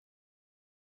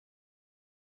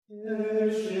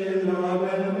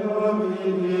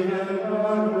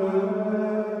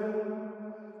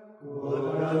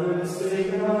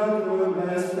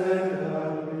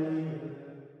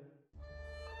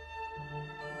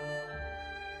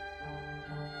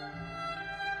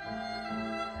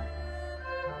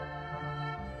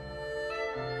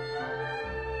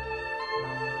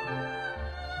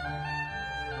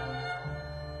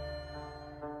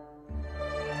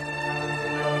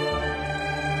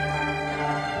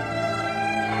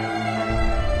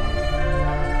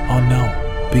Oh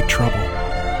no, big trouble.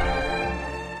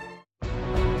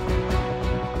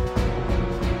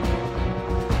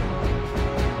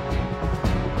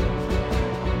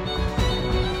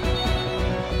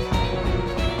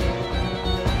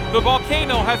 The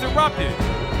volcano has erupted!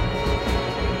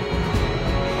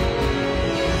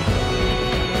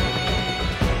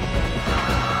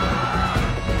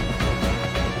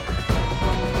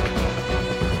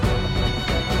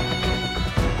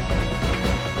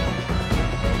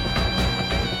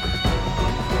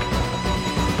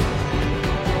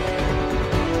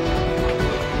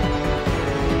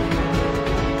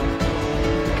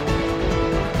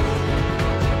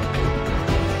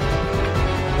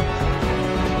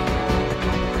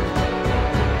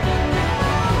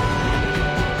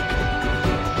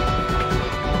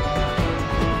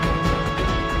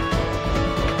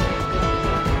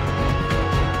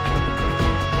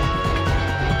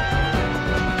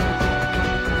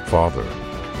 Father,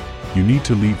 you need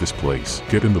to leave this place.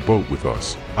 Get in the boat with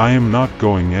us. I am not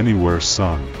going anywhere,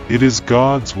 son. It is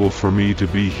God's will for me to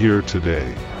be here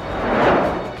today.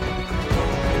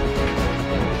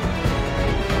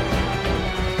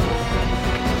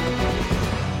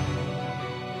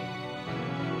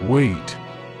 Wait.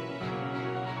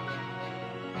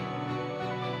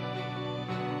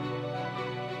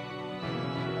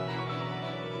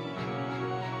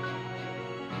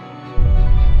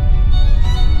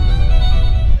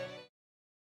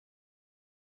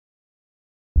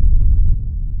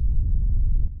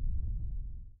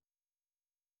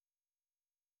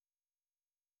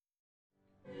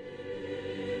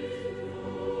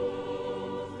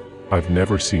 I've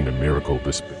never seen a miracle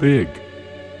this big.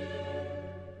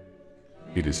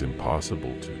 It is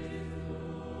impossible to.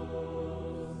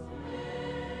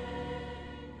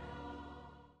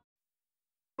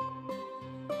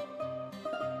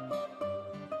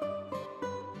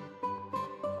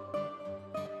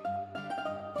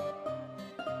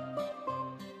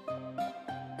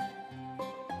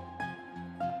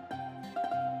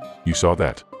 You saw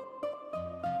that?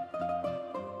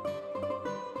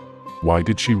 Why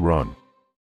did she run?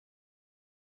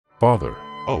 Father.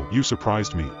 Oh, you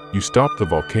surprised me. You stopped the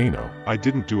volcano. I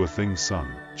didn't do a thing,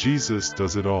 son. Jesus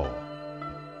does it all.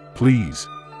 Please,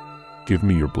 give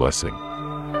me your blessing.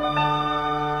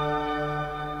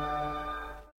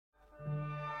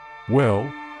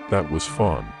 Well, that was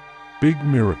fun. Big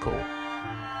miracle.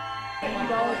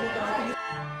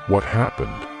 What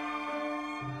happened?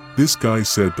 This guy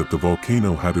said that the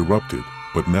volcano had erupted,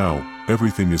 but now,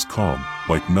 everything is calm,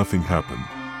 like nothing happened.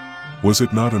 Was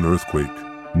it not an earthquake?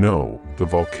 No, the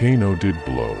volcano did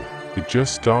blow. It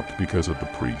just stopped because of the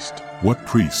priest. What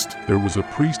priest? There was a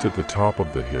priest at the top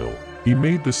of the hill. He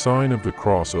made the sign of the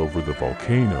cross over the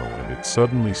volcano and it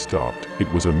suddenly stopped. It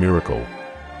was a miracle.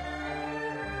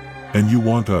 And you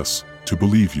want us to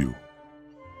believe you?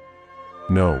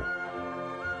 No.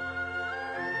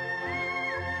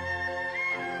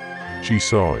 She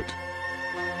saw it.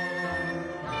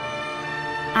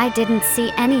 I didn't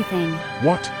see anything.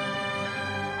 What?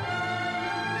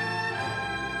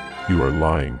 You are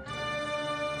lying.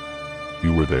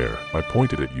 You were there. I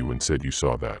pointed at you and said you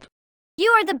saw that. You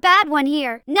are the bad one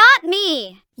here, not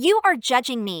me. You are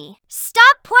judging me.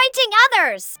 Stop pointing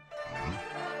others.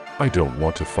 I don't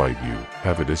want to fight you.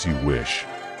 Have it as you wish.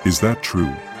 Is that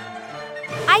true?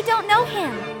 I don't know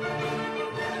him.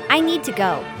 I need to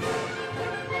go.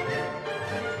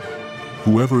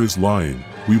 Whoever is lying,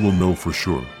 we will know for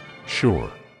sure.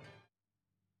 Sure.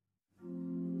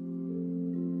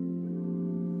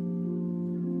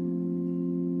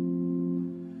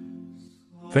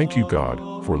 Thank you,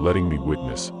 God, for letting me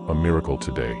witness a miracle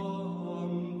today.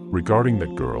 Regarding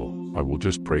that girl, I will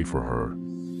just pray for her.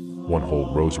 One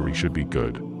whole rosary should be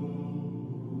good.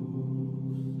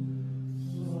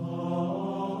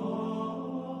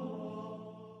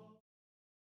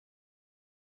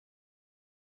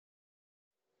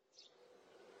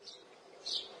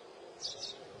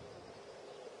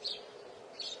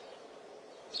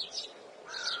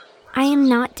 I am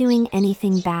not doing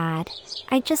anything bad.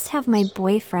 I just have my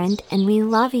boyfriend and we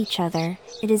love each other.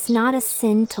 It is not a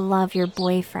sin to love your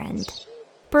boyfriend.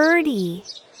 Birdie!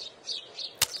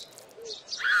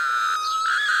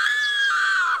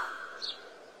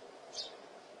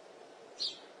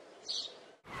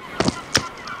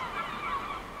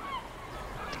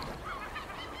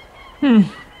 The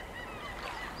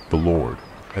Lord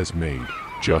has made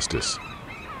justice